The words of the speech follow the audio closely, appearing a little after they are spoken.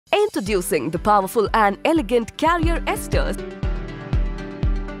Introducing the powerful and elegant Carrier Ester.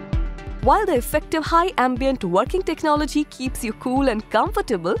 While the effective high ambient working technology keeps you cool and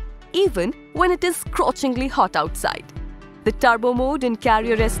comfortable even when it is scorchingly hot outside. The turbo mode in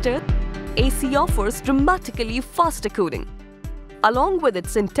Carrier Ester AC offers dramatically faster cooling, along with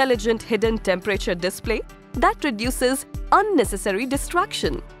its intelligent hidden temperature display that reduces unnecessary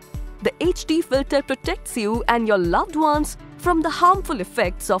distraction. The HD filter protects you and your loved ones from the harmful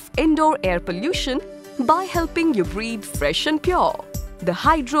effects of indoor air pollution by helping you breathe fresh and pure. The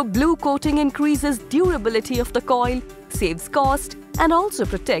Hydro Blue coating increases durability of the coil, saves cost, and also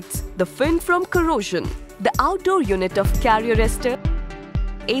protects the fin from corrosion. The outdoor unit of Carrier Ester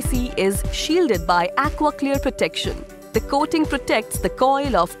AC is shielded by Aqua Clear protection. The coating protects the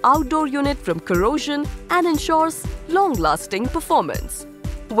coil of outdoor unit from corrosion and ensures long-lasting performance.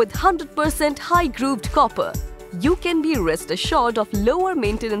 With 100% high-grooved copper, you can be rest assured of lower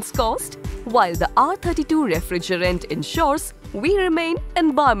maintenance cost, while the R32 refrigerant ensures we remain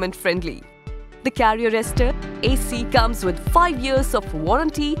environment-friendly. The Carrier Ester AC comes with 5 years of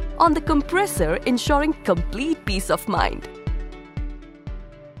warranty on the compressor, ensuring complete peace of mind.